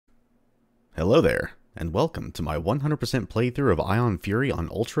Hello there, and welcome to my 100% playthrough of Ion Fury on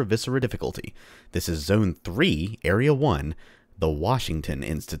Ultra Viscera difficulty. This is Zone 3, Area 1, the Washington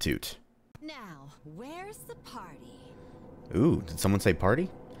Institute. Now, where's the party? Ooh, did someone say party?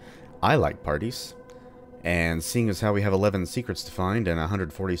 I like parties. And seeing as how we have 11 secrets to find and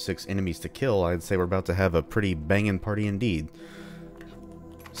 146 enemies to kill, I'd say we're about to have a pretty bangin' party indeed.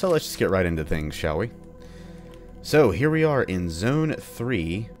 So let's just get right into things, shall we? So here we are in Zone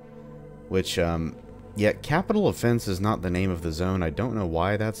 3, which, yeah, Capital Offense is not the name of the zone. I don't know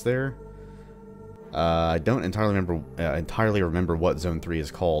why that's there. I don't entirely remember what Zone 3 is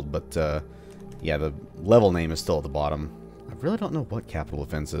called, but, yeah, the level name is still at the bottom. I really don't know what Capital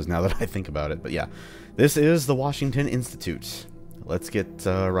Offense is now that I think about it, but yeah. This is the Washington Institute. Let's get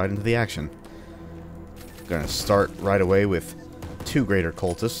right into the action. Gonna start right away with 2 greater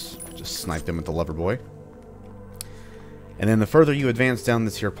cultists. Just snipe them with the lever boy. And then the further you advance down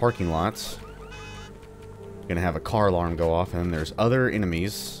this here parking lot, you're gonna have a car alarm go off, and there's other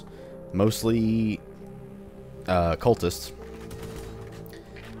enemies, mostly cultists,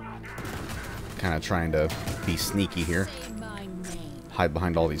 kind of trying to be sneaky here, hide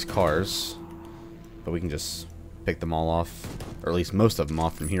behind all these cars, but we can just pick them all off, or at least most of them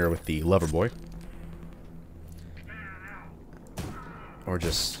off from here with the lever boy, or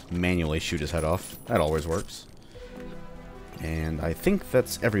just manually shoot his head off. That always works. And I think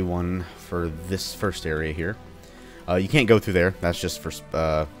that's everyone for this first area here. You can't go through there. That's just for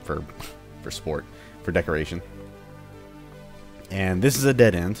sport, for decoration. And this is a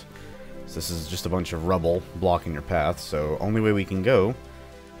dead end. So this is just a bunch of rubble blocking your path. So only way we can go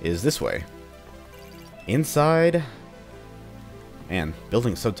is this way. Inside. Man,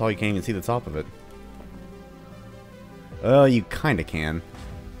 building's so tall you can't even see the top of it. Well, you kind of can.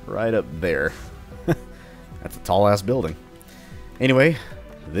 Right up there. That's a tall-ass building. Anyway,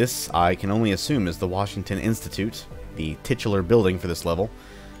 this I can only assume is the Washington Institute, the titular building for this level.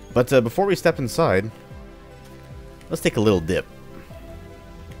 But before we step inside, let's take a little dip.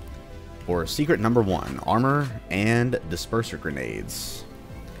 For secret number 1, armor and disperser grenades.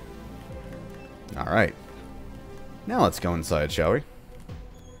 Alright. Now let's go inside, shall we?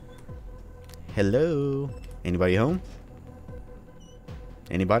 Hello? Anybody home?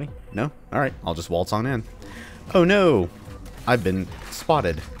 Anybody? No? Alright, I'll just waltz on in. Oh no! I've been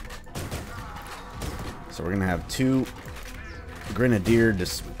spotted. So we're gonna have 2 grenadier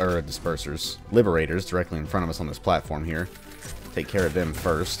dispersers, liberators, directly in front of us on this platform here. Take care of them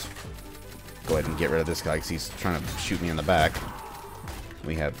first. Go ahead and get rid of this guy because he's trying to shoot me in the back.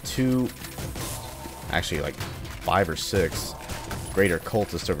 We have 2, actually like 5 or 6 greater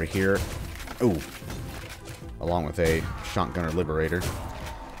cultists over here. Ooh, along with a shotgunner liberator.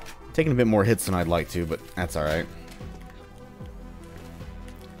 Taking a bit more hits than I'd like to, but that's alright.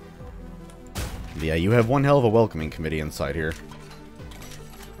 Yeah, you have one hell of a welcoming committee inside here.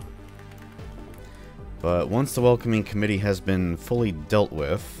 But once the welcoming committee has been fully dealt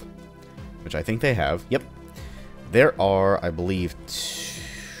with, which I think they have, yep, there are, I believe,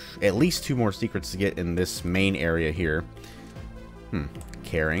 at least 2 more secrets to get in this main area here.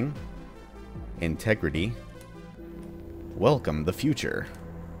 Caring, integrity, welcome the future,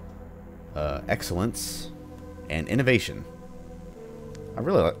 excellence, and innovation. I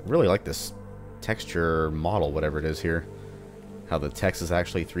really like this texture model, whatever it is here. How the text is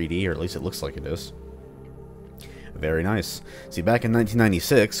actually 3D, or at least it looks like it is. Very nice. See, back in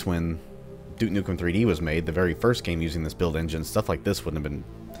 1996, when Duke Nukem 3D was made, the very first game using this build engine, stuff like this wouldn't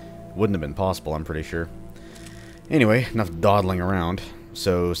have been possible, I'm pretty sure. Anyway, enough dawdling around.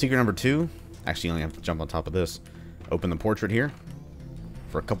 So, secret number 2, actually you only have to jump on top of this. Open the portrait here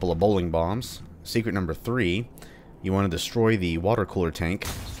for a couple of bowling bombs. Secret number 3, you want to destroy the water cooler tank,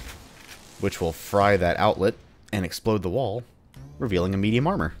 which will fry that outlet and explode the wall, revealing a medium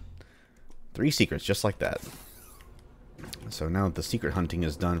armor. 3 secrets, just like that. So now that the secret hunting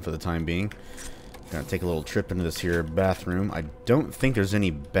is done for the time being, gonna take a little trip into this here bathroom. I don't think there's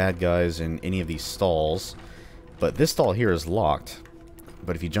any bad guys in any of these stalls, but this stall here is locked.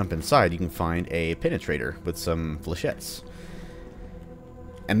 But if you jump inside, you can find a penetrator with some flechettes.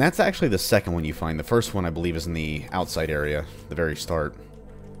 And that's actually the second one you find. The first one, I believe, is in the outside area, the very start.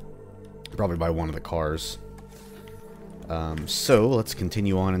 Probably by one of the cars. So, let's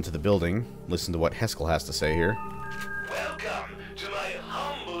continue on into the building. Listen to what Heskel has to say here. Welcome to my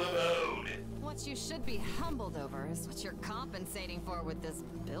humble abode. What you should be humbled over is what you're compensating for with this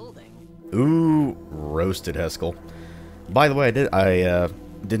building. Ooh, roasted Heskel. By the way, I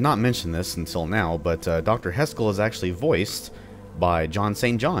did not mention this until now, but Dr. Heskel is actually voiced by John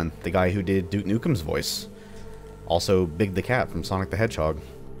St. John, the guy who did Duke Nukem's voice. Also, Big the Cat from Sonic the Hedgehog.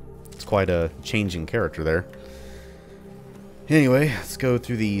 It's quite a changing character there. Anyway, let's go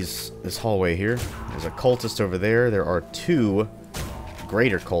through this hallway here. There's a cultist over there. There are 2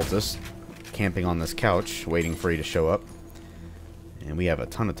 greater cultists camping on this couch, waiting for you to show up. And we have a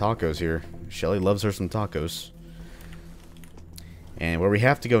ton of tacos here. Shelly loves her some tacos. And where we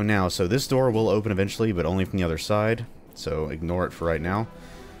have to go now, so this door will open eventually, but only from the other side. So ignore it for right now.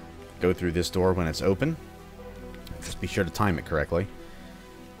 Go through this door when it's open. Just be sure to time it correctly.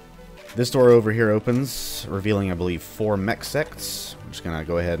 This door over here opens, revealing, I believe, 4 mech sects. I'm just going to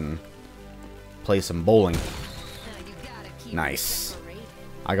go ahead and play some bowling. Nice.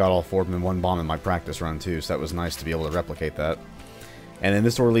 I got all 4 of them in one bomb in my practice run, too, so that was nice to be able to replicate that. And then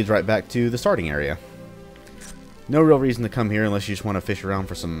this door leads right back to the starting area. No real reason to come here unless you just want to fish around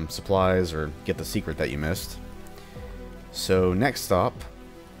for some supplies or get the secret that you missed. So, next stop.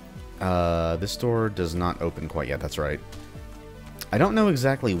 This door does not open quite yet, that's right. I don't know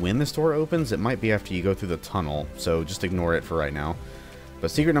exactly when this door opens. It might be after you go through the tunnel, so just ignore it for right now.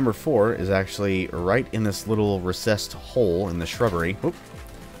 But secret number 4 is actually right in this little recessed hole in the shrubbery. Oop.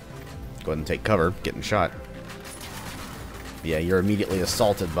 Go ahead and take cover, getting shot. Yeah, you're immediately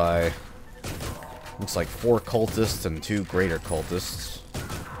assaulted by, looks like 4 cultists and 2 greater cultists.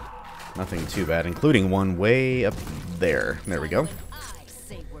 Nothing too bad, including one way up there. There we go.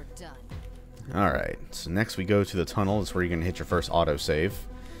 Alright, so next we go to the tunnel. It's where you're going to hit your first autosave,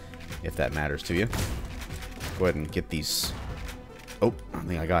 if that matters to you. Go ahead and get these... Oh, I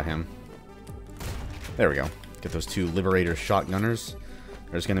think I got him. There we go. Get those 2 Liberator shotgunners.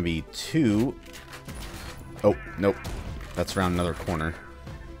 There's going to be 2... Oh, nope. That's around another corner.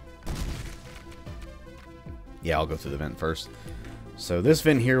 Yeah, I'll go through the vent first. So this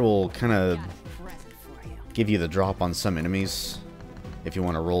vent here will kind of give you the drop on some enemies, if you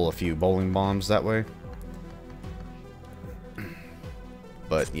want to roll a few bowling bombs that way.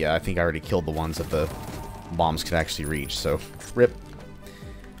 But yeah, I think I already killed the ones that the bombs could actually reach, so rip.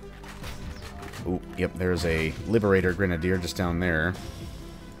 Ooh, yep, there's a Liberator Grenadier just down there.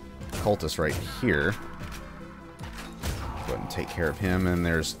 Cultist right here. Go ahead and take care of him, and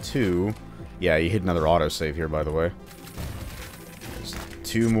there's 2. Yeah, you hit another autosave here, by the way. There's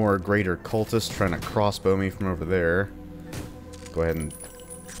 2 more greater cultists trying to crossbow me from over there. Go ahead and...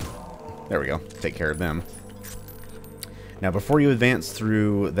 There we go. Take care of them. Now, before you advance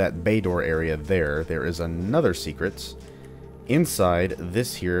through that bay door area there is another secret inside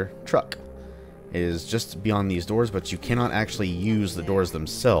this here truck. It is just beyond these doors, but you cannot actually use the doors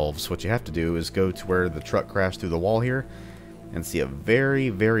themselves. What you have to do is go to where the truck crashed through the wall here and see a very,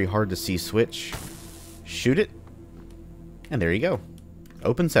 very hard to see switch. Shoot it, and there you go.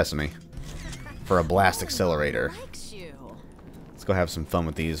 Open sesame for a blast accelerator. Let's go have some fun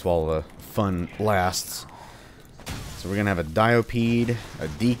with these while the fun lasts. So we're going to have a Diopede, a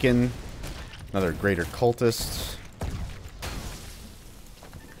Deacon, another Greater Cultist.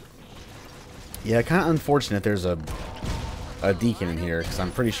 Yeah, kind of unfortunate there's a Deacon in here, because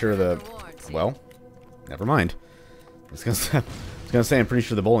I'm pretty sure the... Well, never mind. I was gonna say I'm pretty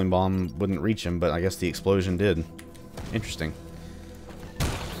sure the bowling bomb wouldn't reach him, but I guess the explosion did. Interesting.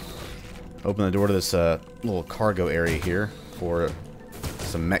 Open the door to this little cargo area here for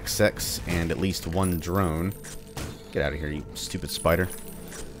some mech secs and at least 1 drone. Get out of here, you stupid spider.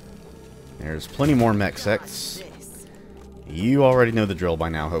 There's plenty more mech secs. You already know the drill by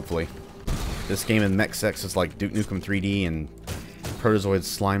now, hopefully. This game in mech secs is like Duke Nukem 3D and Protozoid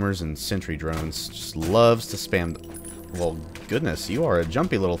Slimers and Sentry drones. Just loves to spam... Well, goodness, you are a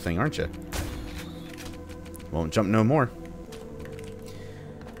jumpy little thing, aren't you? Won't jump no more.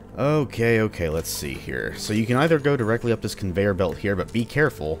 Okay, let's see here. So you can either go directly up this conveyor belt here, but be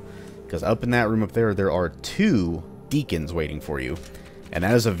careful, because up in that room up there, there are 2 Deacons waiting for you. And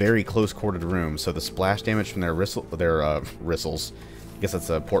that is a very close-quartered room, so the splash damage from their rissles, I guess that's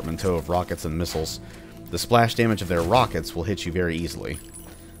a portmanteau of rockets and missiles. The splash damage of their rockets will hit you very easily.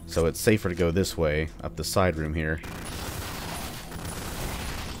 So it's safer to go this way, up the side room here,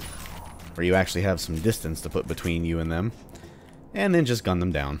 where you actually have some distance to put between you and them, and then just gun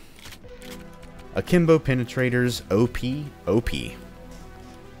them down. Akimbo Penetrators, OP.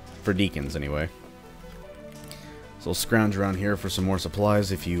 For Deacons, anyway. So we'll scrounge around here for some more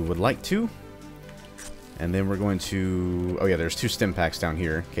supplies if you would like to. And then we're going to... Oh yeah, there's 2 stim packs down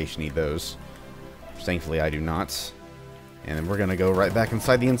here, in case you need those. Thankfully, I do not. And then we're going to go right back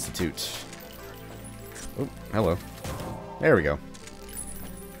inside the Institute. Oh, hello. There we go.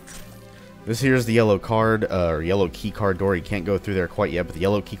 This here's the yellow card, or yellow key card door. You can't go through there quite yet, but the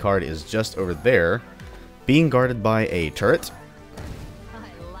yellow key card is just over there, being guarded by a turret. I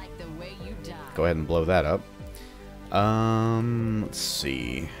like the way you die. Go ahead and blow that up. Let's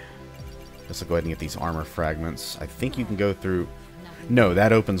see. Let's go ahead and get these armor fragments. I think you can go through... No,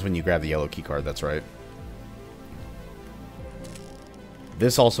 that opens when you grab the yellow keycard, that's right.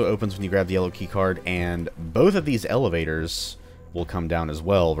 This also opens when you grab the yellow keycard, and both of these elevators will come down as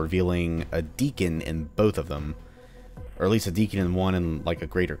well, revealing a deacon in both of them. Or at least a deacon in one and like a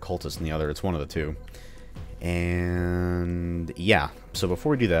greater cultist in the other. It's one of the two. And yeah, so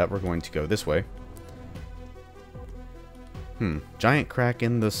before we do that, we're going to go this way. Giant crack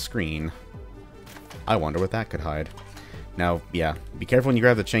in the screen. I wonder what that could hide. Now, yeah, be careful when you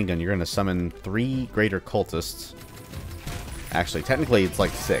grab the chain gun. You're going to summon 3 greater cultists. Actually, technically, it's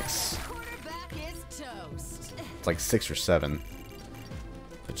like 6. It's like 6 or 7.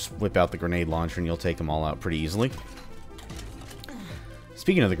 But just whip out the grenade launcher and you'll take them all out pretty easily.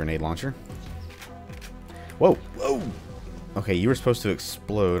 Speaking of the grenade launcher. Whoa, whoa! Okay, you were supposed to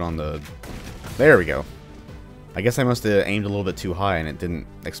explode on the... There we go. I guess I must have aimed a little bit too high and it didn't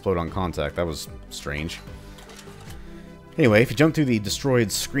explode on contact. That was strange. Anyway, if you jump through the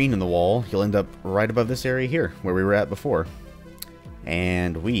destroyed screen in the wall, you'll end up right above this area here, where we were at before.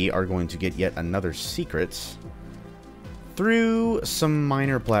 And we are going to get yet another secret through some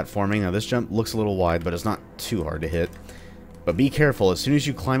minor platforming. Now, this jump looks a little wide, but it's not too hard to hit. But be careful. As soon as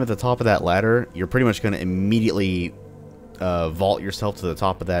you climb at the top of that ladder, you're pretty much going to immediately vault yourself to the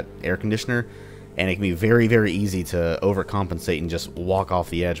top of that air conditioner. And it can be very, very easy to overcompensate and just walk off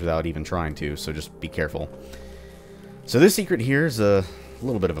the edge without even trying to. So just be careful. So this secret here is a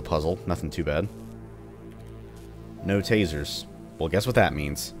little bit of a puzzle. Nothing too bad. No tasers. Well, guess what that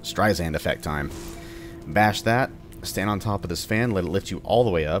means? Streisand effect time. Bash that. Stand on top of this fan. Let it lift you all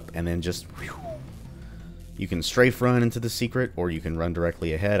the way up. And then just... Whew, you can strafe run into the secret, or you can run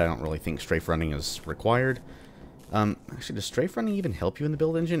directly ahead. I don't really think strafe running is required. Actually, does strafe running even help you in the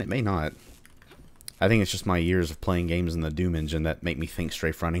build engine? It may not. I think it's just my years of playing games in the Doom engine that make me think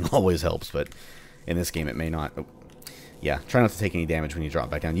strafe running always helps, but in this game it may not. Oh. Yeah, try not to take any damage when you drop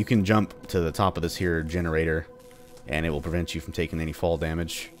back down. You can jump to the top of this here generator, and it will prevent you from taking any fall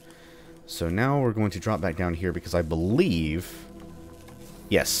damage. So now we're going to drop back down here because I believe...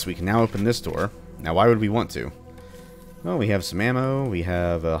 Yes, we can now open this door. Now, why would we want to? Well, we have some ammo, we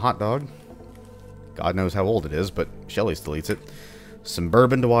have a hot dog. God knows how old it is, but Shelly still eats it. Some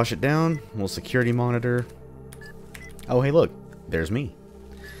bourbon to wash it down, a little security monitor. Oh, hey, look, there's me.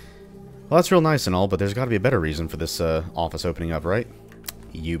 Well, that's real nice and all, but there's got to be a better reason for this office opening up, right?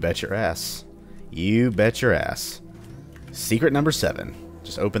 You bet your ass. You bet your ass. Secret number 7.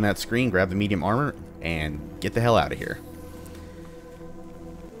 Just open that screen, grab the medium armor, and get the hell out of here.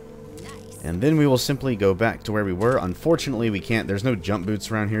 And then we will simply go back to where we were. Unfortunately, we can't. There's no jump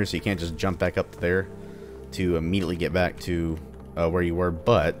boots around here, so you can't just jump back up there to immediately get back to where you were.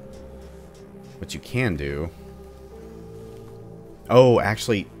 But what you can do... Oh,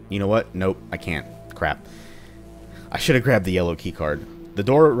 actually, you know what? Nope, I can't. Crap. I should have grabbed the yellow key card. The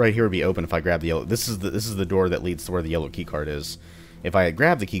door right here would be open if I grabbed the yellow... This is the door that leads to where the yellow key card is. If I had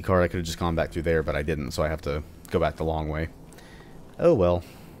grabbed the key card, I could have just gone back through there, but I didn't, so I have to go back the long way. Oh well,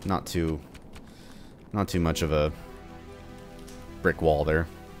 not too much of a brick wall there.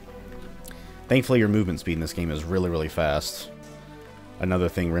 Thankfully, your movement speed in this game is really, really fast. Another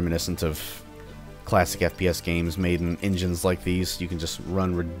thing reminiscent of classic FPS games made in engines like these. You can just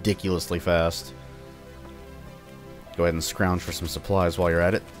run ridiculously fast. Go ahead and scrounge for some supplies while you're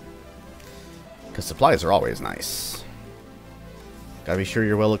at it, because supplies are always nice. Gotta be sure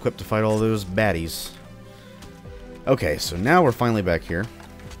you're well equipped to fight all those baddies. Okay, so now we're finally back here.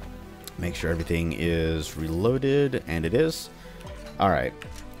 Make sure everything is reloaded, and it is. Alright,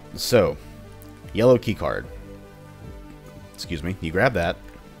 so, yellow key card. Excuse me, you grab that.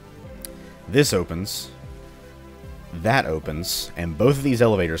 This opens. That opens, and both of these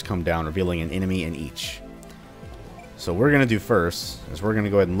elevators come down, revealing an enemy in each. So what we're going to do first is we're going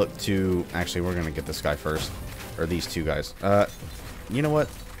to go ahead and look to... Actually, we're going to get this guy first. Or these two guys. You know what?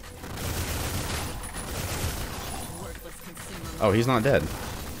 Oh, he's not dead.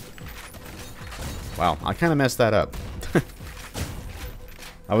 Wow, I kind of messed that up.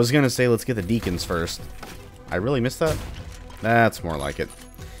 I was going to say let's get the deacons first. I really missed that? That's more like it.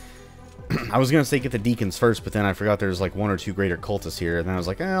 I was going to say get the deacons first, but then I forgot there's like 1 or 2 greater cultists here. And then I was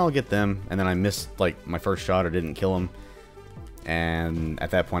like, I'll get them. And then I missed like my first shot or didn't kill them. And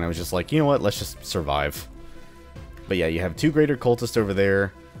at that point I was just like, you know what? Let's just survive. But yeah, you have 2 greater cultists over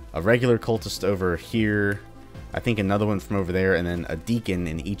there. A regular cultist over here. I think another one from over there. And then a deacon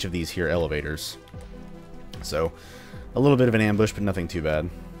in each of these here elevators. So, a little bit of an ambush, but nothing too bad.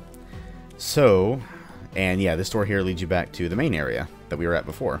 So, and yeah, this door here leads you back to the main area that we were at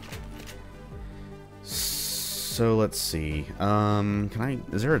before. So let's see.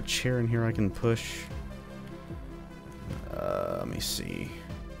 Is there a chair in here I can push? Let me see.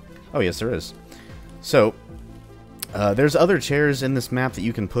 Oh, yes, there is. So, there's other chairs in this map that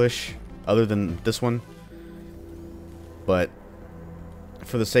you can push other than this one. But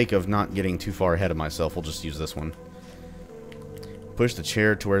for the sake of not getting too far ahead of myself, we'll just use this one. Push the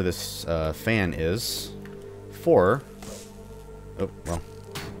chair to where this fan is for... Oh, well,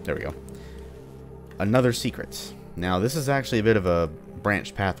 there we go. Another secret. Now, this is actually a bit of a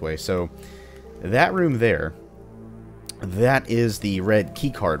branched pathway. So, that room there, that is the red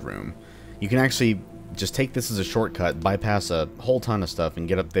keycard room. You can actually just take this as a shortcut, bypass a whole ton of stuff, and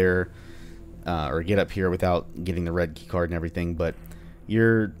get up there, or get up here without getting the red keycard and everything. But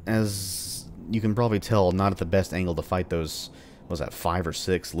you're, as you can probably tell, not at the best angle to fight those, what was that, 5 or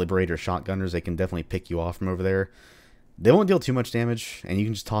 6 Liberator shotgunners. They can definitely pick you off from over there. They won't deal too much damage, and you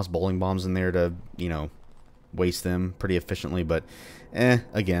can just toss bowling bombs in there to, you know, waste them pretty efficiently. But,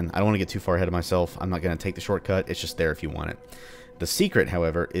 again, I don't want to get too far ahead of myself. I'm not going to take the shortcut. It's just there if you want it. The secret,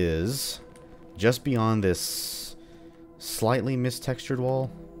 however, is just beyond this slightly mistextured wall.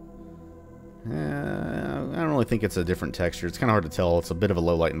 I don't really think it's a different texture. It's kind of hard to tell. It's a bit of a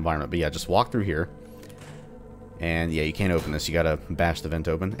low-light environment. But, yeah, just walk through here. And, yeah, you can't open this. You got to bash the vent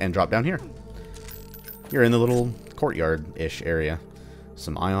open and drop down here. You're in the little courtyard-ish area.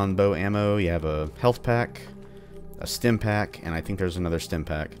 Some ion bow ammo. You have a health pack, a stim pack, and I think there's another stim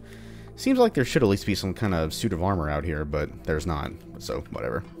pack. Seems like there should at least be some kind of suit of armor out here, but there's not. So,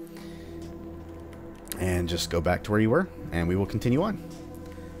 whatever. And just go back to where you were, and we will continue on.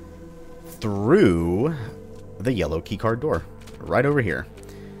 Through the yellow keycard door. Right over here.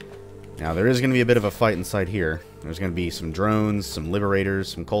 Now, there is going to be a bit of a fight inside here. There's going to be some drones, some liberators,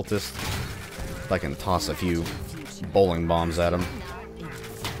 some cultists. I can toss a few bowling bombs at them.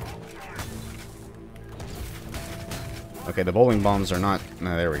 Okay, the bowling bombs are not...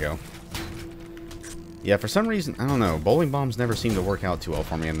 No, there we go. Yeah, for some reason, I don't know. Bowling bombs never seem to work out too well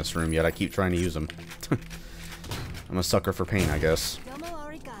for me in this room, yet I keep trying to use them. I'm a sucker for pain, I guess.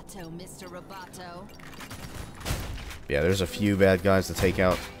 Yeah, there's a few bad guys to take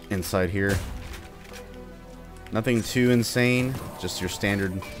out inside here. Nothing too insane. Just your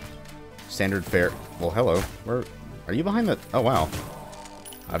standard fare. Well, hello. Where are you behind the... Oh, wow.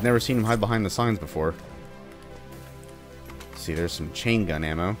 I've never seen him hide behind the signs before. See, there's some chain gun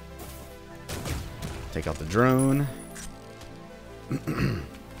ammo. Take out the drone.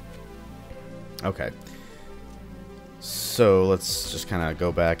 Okay. So, let's just kind of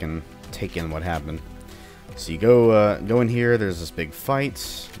go back and take in what happened. So you go in here, there's this big fight.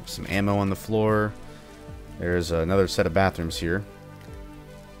 Some ammo on the floor. There's another set of bathrooms here.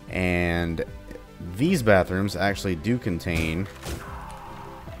 And these bathrooms actually do contain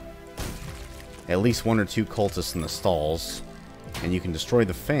at least 1 or 2 cultists in the stalls. And you can destroy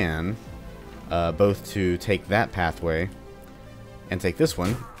the fan, both to take that pathway and take this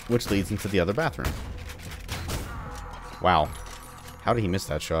one, which leads into the other bathroom. Wow. How did he miss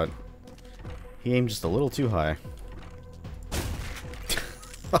that shot? He aimed just a little too high.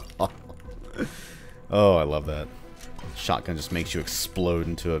 Oh, I love that. Shotgun just makes you explode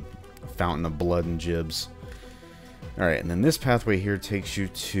into a fountain of blood and jibs. Alright, and then this pathway here takes you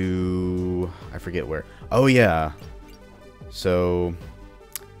to... I forget where. Oh, yeah. So,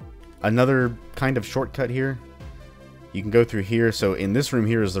 another kind of shortcut here. You can go through here. So, in this room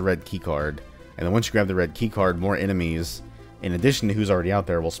here is the red keycard. And then once you grab the red keycard, more enemies, in addition to who's already out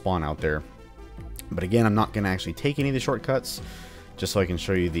there, will spawn out there. But again, I'm not going to actually take any of the shortcuts, just so I can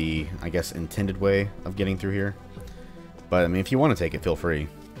show you the, I guess, intended way of getting through here. But, I mean, if you want to take it, feel free.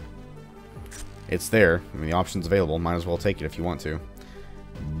 It's there. I mean, the option's available. Might as well take it if you want to.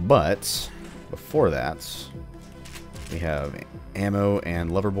 But, before that, we have ammo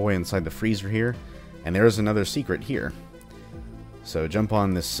and Loverboy inside the freezer here. And there is another secret here. So, jump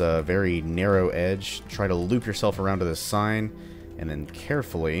on this very narrow edge. Try to loop yourself around to this sign. And then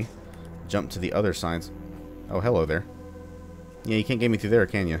carefully jump to the other signs. Oh, hello there. Yeah, you can't get me through there,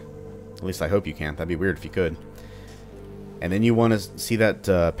 can you? At least I hope you can't. That'd be weird if you could. And then you want to see that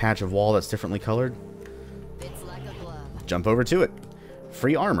patch of wall that's differently colored? It's like a glove. Jump over to it.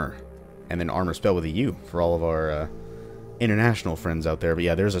 Free armor. And then armor spelled with a U for all of our international friends out there. But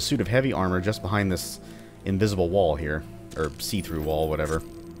yeah, there's a suit of heavy armor just behind this invisible wall here. Or see-through wall, whatever.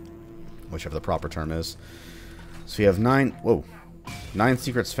 Whichever the proper term is. So you have 9... Whoa. 9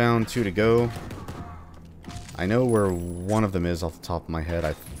 secrets found, 2 to go. I know where one of them is off the top of my head.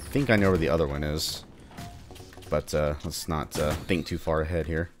 I think I know where the other one is. But let's not think too far ahead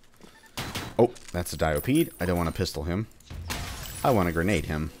here. Oh, that's a diopede. I don't want to pistol him. I want to grenade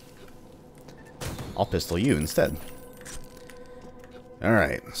him. I'll pistol you instead.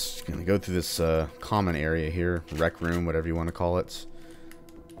 Alright, just gonna go through this common area here. Rec room, whatever you want to call it.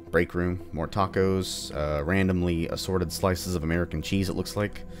 Break room, more tacos. Randomly assorted slices of American cheese, it looks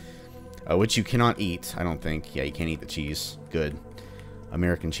like. Which you cannot eat, I don't think. Yeah, you can't eat the cheese. Good.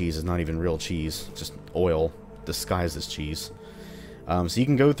 American cheese is not even real cheese. Just oil disguised as cheese. So you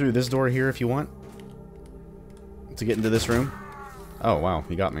can go through this door here if you want to get into this room. Oh, wow,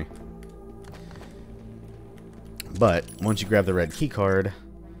 you got me. But once you grab the red key card,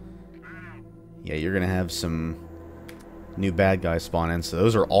 yeah, you're going to have some new bad guys spawn in. So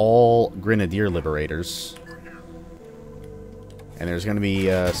those are all Grenadier Liberators. And there's going to be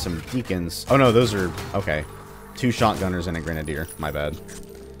some Deacons. Oh, no, those are... Okay. 2 Shotgunners and a Grenadier. My bad.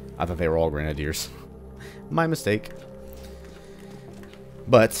 I thought they were all Grenadiers. My mistake.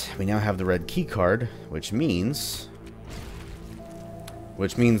 But we now have the red key card, which means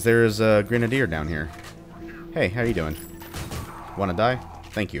there's a Grenadier down here. Hey, how you doing? Wanna die?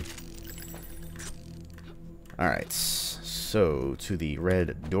 Thank you. Alright, so to the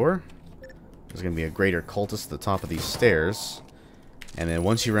red door. There's going to be a greater cultist at the top of these stairs. And then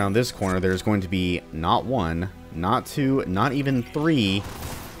once you round this corner, there's going to be not 1, not 2, not even 3.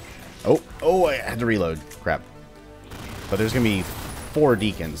 Oh, I had to reload. Crap. But there's going to be 4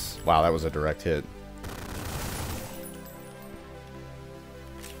 Deacons. Wow, that was a direct hit.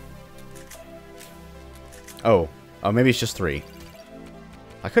 Oh, maybe it's just 3.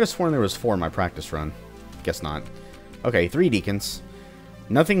 I could have sworn there was 4 in my practice run. Guess not. Okay, 3 Deacons.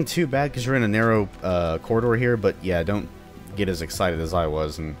 Nothing too bad because you're in a narrow corridor here, but yeah, don't get as excited as I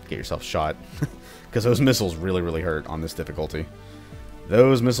was and get yourself shot. Because those missiles really, really hurt on this difficulty.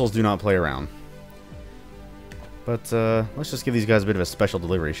 Those missiles do not play around. But let's just give these guys a bit of a special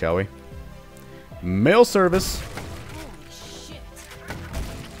delivery, shall we? Mail service!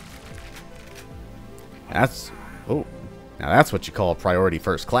 That's... Oh. Now that's what you call a priority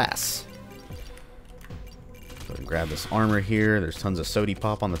first class. Go ahead and grab this armor here. There's tons of sody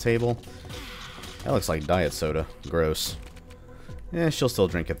pop on the table. That looks like diet soda. Gross. She'll still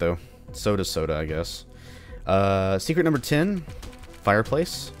drink it though. Soda's soda, I guess. Secret number 10.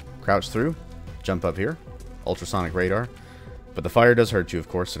 Fireplace. Crouch through. Jump up here. Ultrasonic radar. But the fire does hurt you, of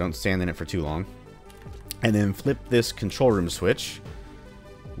course, so don't stand in it for too long. And then flip this control room switch,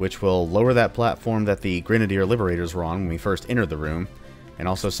 which will lower that platform that the Grenadier Liberators were on when we first entered the room, and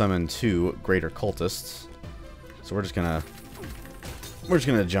also summon 2 greater cultists. So we're just gonna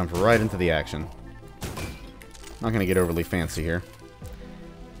jump right into the action. Not gonna get overly fancy here.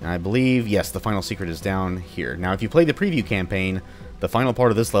 And I believe, yes, the final secret is down here. Now, if you played the preview campaign, the final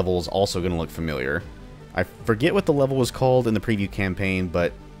part of this level is also gonna look familiar. I forget what the level was called in the preview campaign,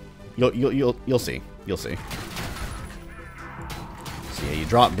 but you'll see. You'll see. So yeah, you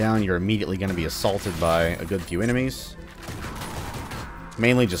drop down, you're immediately going to be assaulted by a good few enemies.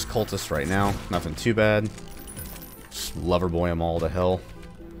 Mainly just cultists right now. Nothing too bad. Just lover boy them all to hell.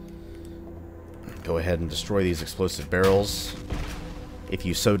 Go ahead and destroy these explosive barrels if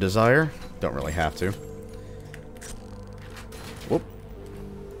you so desire. Don't really have to. Whoop.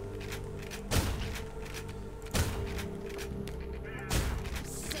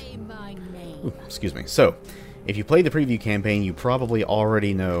 Say my name. Ooh, excuse me. So, if you played the preview campaign, you probably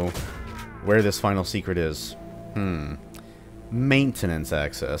already know where this final secret is. Maintenance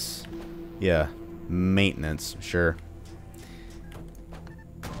access. Yeah, maintenance, sure.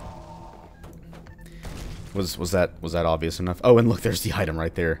 Was that obvious enough? Oh, and look, there's the item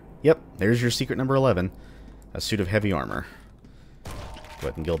right there. Yep, there's your secret number 11. A suit of heavy armor. Go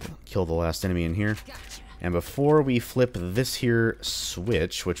ahead and kill the last enemy in here. And before we flip this here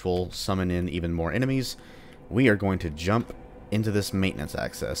switch, which will summon in even more enemies, we are going to jump into this maintenance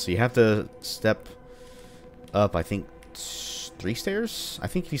access. So you have to step up, I think, 3 stairs? I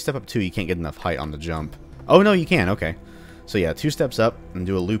think if you step up 2, you can't get enough height on the jump. Oh, no, you can. Okay. So yeah, 2 steps up and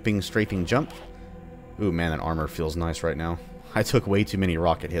do a looping, strafing jump. Ooh, man, that armor feels nice right now. I took way too many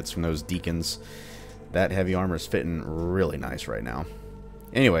rocket hits from those deacons. That heavy armor is fitting really nice right now.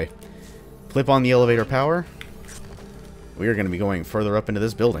 Anyway, flip on the elevator power. We are going to be going further up into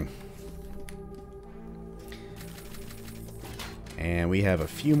this building. And we have a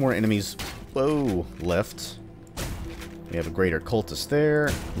few more enemies, left. We have a greater cultist there.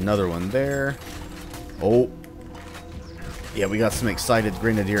 Another one there. Oh. Yeah, we got some excited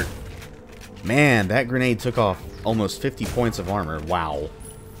Grenadier. Man, that grenade took off almost 50 points of armor. Wow.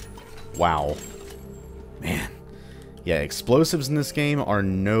 Wow. Man. Yeah, explosives in this game are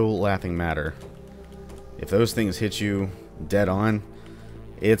no laughing matter. If those things hit you dead on,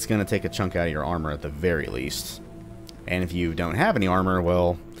 it's going to take a chunk out of your armor at the very least. And if you don't have any armor,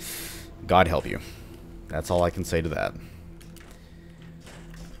 well, God help you. That's all I can say to that.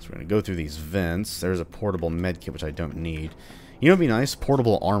 So we're going to go through these vents. There's a portable med kit, which I don't need. You know what would be nice?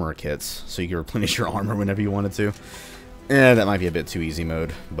 Portable armor kits, so you can replenish your armor whenever you wanted to. That might be a bit too easy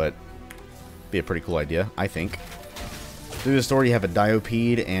mode, but be a pretty cool idea, I think. Through this door, you have a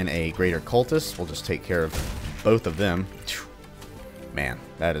diopede and a greater cultist. We'll just take care of both of them. Man,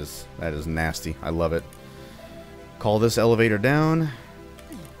 that is nasty. I love it. Call this elevator down.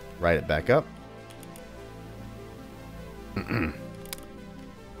 Ride it back up. Do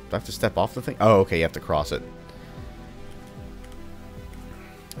I have to step off the thing? Oh, okay, you have to cross it.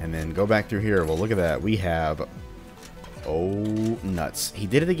 And then go back through here. Well, look at that. We have... Oh, nuts. He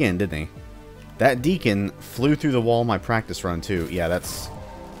did it again, didn't he? That deacon flew through the wall my practice run, too. Yeah, that's...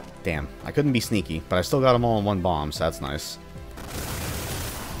 Damn. I couldn't be sneaky, but I still got them all in one bomb, so that's nice.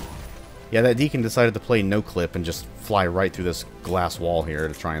 Yeah, that deacon decided to play no clip and just fly right through this glass wall here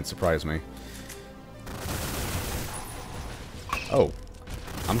to try and surprise me. Oh.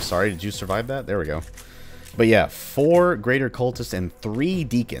 I'm sorry, did you survive that? There we go. But yeah, 4 greater cultists and 3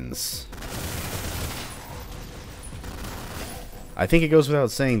 deacons. I think it goes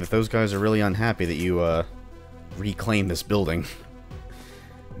without saying that those guys are really unhappy that you reclaim this building.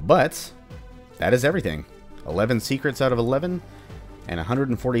 But that is everything. 11 secrets out of 11 and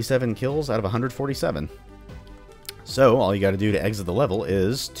 147 kills out of 147. So all you got to do to exit the level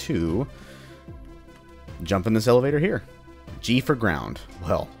is to jump in this elevator here. G for ground.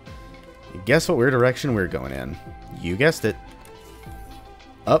 Well, guess what weird direction we're going in? You guessed it.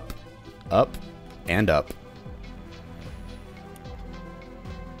 Up, up, and up.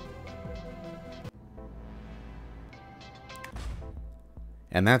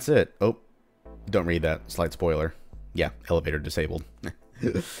 And that's it. Oh, don't read that. Slight spoiler. Yeah, elevator disabled.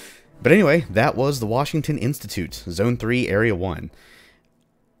 But anyway, that was the Washington Institute, Zone 3, Area 1.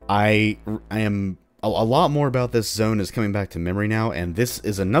 I am... A lot more about this zone is coming back to memory now, and this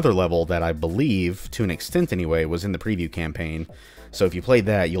is another level that I believe, to an extent anyway, was in the preview campaign. So if you played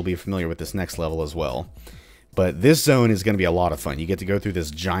that, you'll be familiar with this next level as well. But this zone is going to be a lot of fun. You get to go through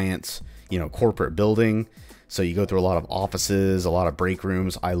this giant, corporate building. So you go through a lot of offices, a lot of break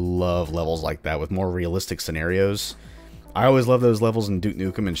rooms. I love levels like that with more realistic scenarios. I always love those levels in Duke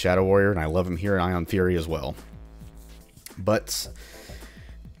Nukem and Shadow Warrior, and I love them here in Ion Fury as well. But...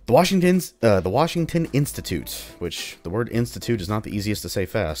 The Washington Institute, which the word institute is not the easiest to say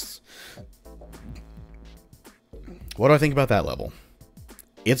fast. What do I think about that level?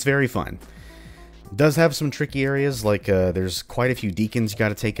 It's very fun. It does have some tricky areas, like there's quite a few deacons you got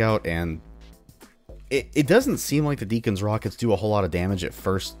to take out, and it doesn't seem like the deacons' rockets do a whole lot of damage at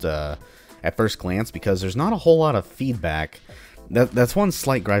first glance, because there's not a whole lot of feedback. That's one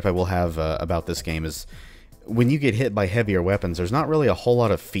slight gripe I will have about this game is... When you get hit by heavier weapons, there's not really a whole lot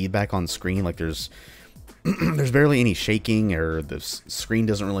of feedback on screen. Like there's barely any shaking, or the screen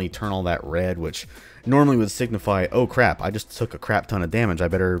doesn't really turn all that red, which normally would signify, oh crap, I just took a crap ton of damage. I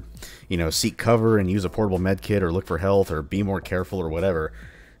better, seek cover and use a portable med kit, or look for health, or be more careful, or whatever.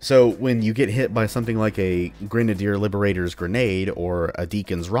 So when you get hit by something like a Grenadier Liberator's grenade or a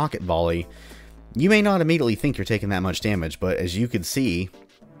Deacon's rocket volley, you may not immediately think you're taking that much damage, but as you could see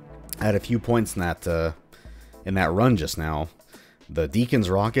at a few points in that run just now, the Deacon's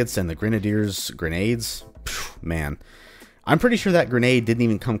rockets and the Grenadier's grenades, man, I'm pretty sure that grenade didn't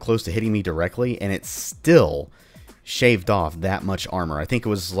even come close to hitting me directly, and it still shaved off that much armor. I think I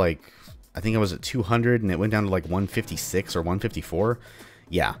was at 200 and it went down to like 156 or 154.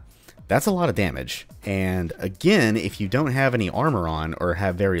 Yeah, that's a lot of damage. And again, if you don't have any armor on, or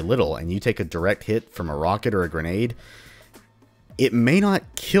have very little, and you take a direct hit from a rocket or a grenade, it may not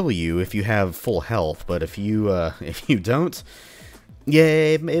kill you if you have full health, but if you don't, yeah,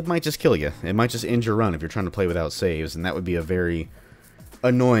 it might just kill you. It might just end your run if you're trying to play without saves, and that would be a very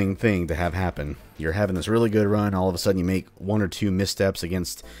annoying thing to have happen. You're having this really good run, all of a sudden you make 1 or 2 missteps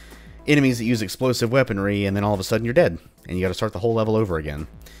against enemies that use explosive weaponry, and then all of a sudden you're dead, and you got to start the whole level over again.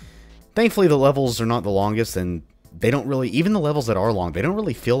 Thankfully, the levels are not the longest, and they don't really, even the levels that are long, they don't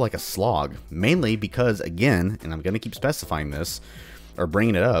really feel like a slog. Mainly because, again, and I'm going to keep specifying this, or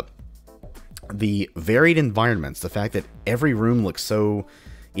bringing it up, the varied environments, the fact that every room looks so,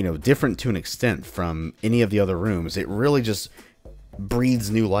 different to an extent from any of the other rooms, it really just breathes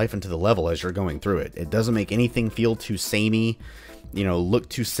new life into the level as you're going through it. It doesn't make anything feel too samey, look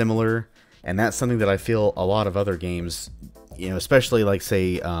too similar, and that's something that I feel a lot of other games, especially like,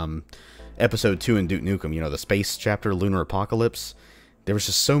 say, Episode 2 in Duke Nukem, the space chapter, Lunar Apocalypse, there was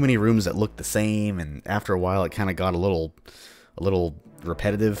just so many rooms that looked the same, and after a while it kind of got a little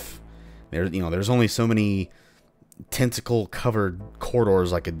repetitive. There's only so many, tentacle covered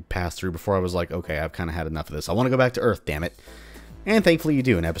corridors I could pass through before I was like, okay, I've kind of had enough of this. I want to go back to Earth, damn it. And thankfully you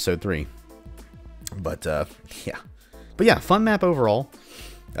do in episode 3. But yeah. But yeah, fun map overall.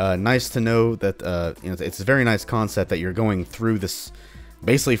 Nice to know that it's a very nice concept that you're going through this,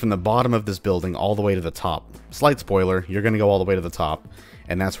 basically from the bottom of this building all the way to the top. Slight spoiler, you're going to go all the way to the top,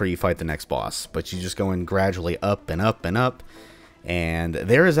 and that's where you fight the next boss. But you just go in gradually up and up and up. And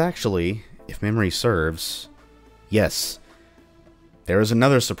there is actually, if memory serves, yes, there is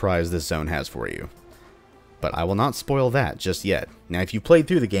another surprise this zone has for you. But I will not spoil that just yet. Now, if you played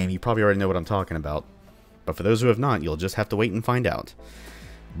through the game, you probably already know what I'm talking about. But for those who have not, you'll just have to wait and find out.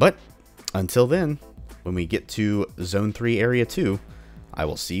 But until then, when we get to Zone 3 Area 2, I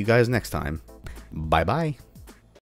will see you guys next time. Bye-bye.